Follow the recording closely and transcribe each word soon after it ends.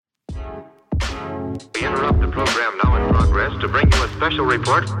We interrupt the program now in progress to bring you a special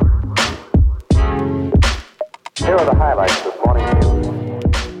report. Here are the highlights this morning's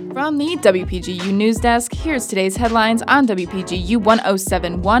news. From the WPGU News Desk, here's today's headlines on WPGU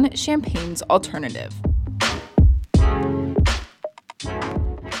 1071, Champaign's Alternative.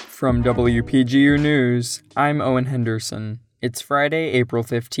 From WPGU News, I'm Owen Henderson. It's Friday, April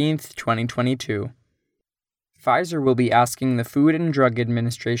 15th, 2022. Pfizer will be asking the Food and Drug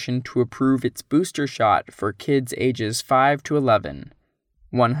Administration to approve its booster shot for kids ages 5 to 11.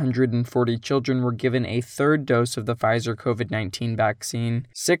 140 children were given a third dose of the Pfizer COVID-19 vaccine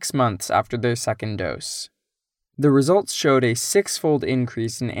 6 months after their second dose. The results showed a 6-fold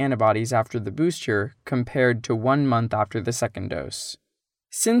increase in antibodies after the booster compared to 1 month after the second dose.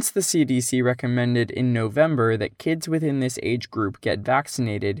 Since the CDC recommended in November that kids within this age group get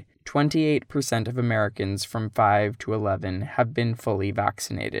vaccinated, 28% of Americans from 5 to 11 have been fully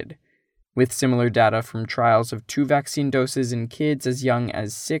vaccinated. With similar data from trials of 2 vaccine doses in kids as young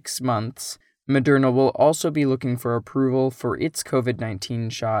as 6 months, Moderna will also be looking for approval for its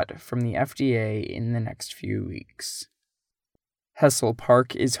COVID-19 shot from the FDA in the next few weeks. Hessel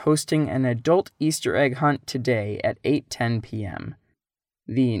Park is hosting an adult Easter egg hunt today at 8:10 p.m.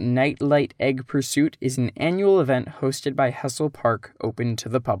 The Nightlight Egg Pursuit is an annual event hosted by Hessel Park open to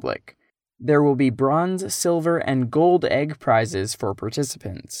the public. There will be bronze, silver, and gold egg prizes for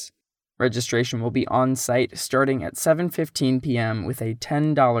participants. Registration will be on-site starting at 7:15 p.m. with a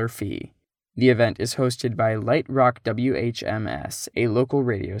 $10 fee. The event is hosted by Light Rock WHMS, a local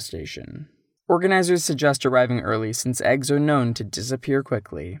radio station. Organizers suggest arriving early since eggs are known to disappear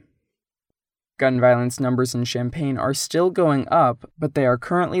quickly. Gun violence numbers in Champaign are still going up, but they are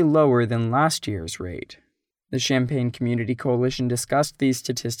currently lower than last year's rate. The Champaign Community Coalition discussed these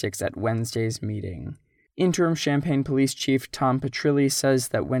statistics at Wednesday's meeting. Interim Champaign Police Chief Tom Petrilli says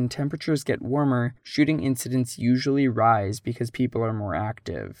that when temperatures get warmer, shooting incidents usually rise because people are more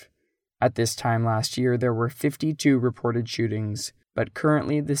active. At this time last year, there were 52 reported shootings, but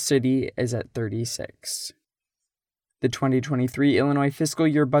currently the city is at 36. The 2023 Illinois fiscal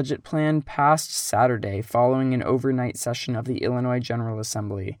year budget plan passed Saturday following an overnight session of the Illinois General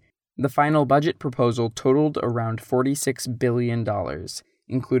Assembly. The final budget proposal totaled around $46 billion.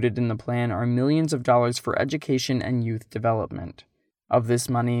 Included in the plan are millions of dollars for education and youth development. Of this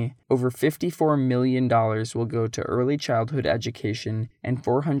money, over $54 million will go to early childhood education, and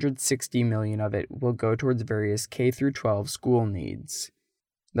 $460 million of it will go towards various K-12 school needs.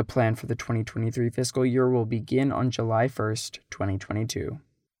 The plan for the 2023 fiscal year will begin on July 1st, 2022.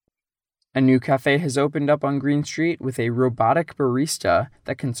 A new cafe has opened up on Green Street with a robotic barista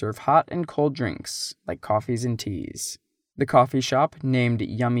that can serve hot and cold drinks, like coffees and teas. The coffee shop, named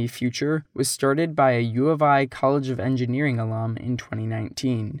Yummy Future, was started by a U of I College of Engineering alum in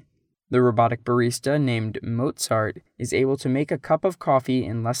 2019. The robotic barista, named Mozart, is able to make a cup of coffee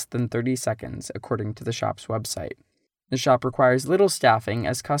in less than 30 seconds, according to the shop's website. The shop requires little staffing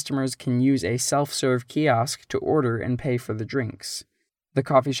as customers can use a self-serve kiosk to order and pay for the drinks. The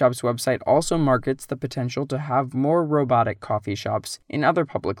coffee shop's website also markets the potential to have more robotic coffee shops in other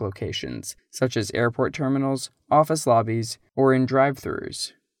public locations, such as airport terminals, office lobbies, or in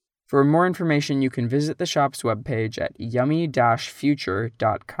drive-thrus. For more information, you can visit the shop's webpage at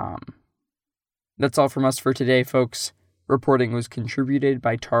yummy-future.com. That's all from us for today, folks. Reporting was contributed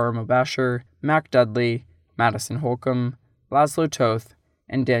by Tara Mobasher, Mac Dudley, Madison Holcomb, Laszlo Toth,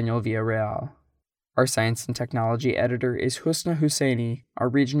 and Daniel Villarreal. Our science and technology editor is Husna Husseini, our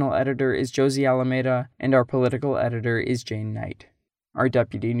regional editor is Josie Alameda, and our political editor is Jane Knight. Our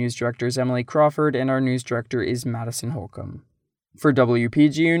deputy news director is Emily Crawford, and our news director is Madison Holcomb. For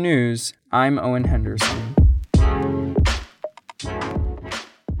WPGU News, I'm Owen Henderson.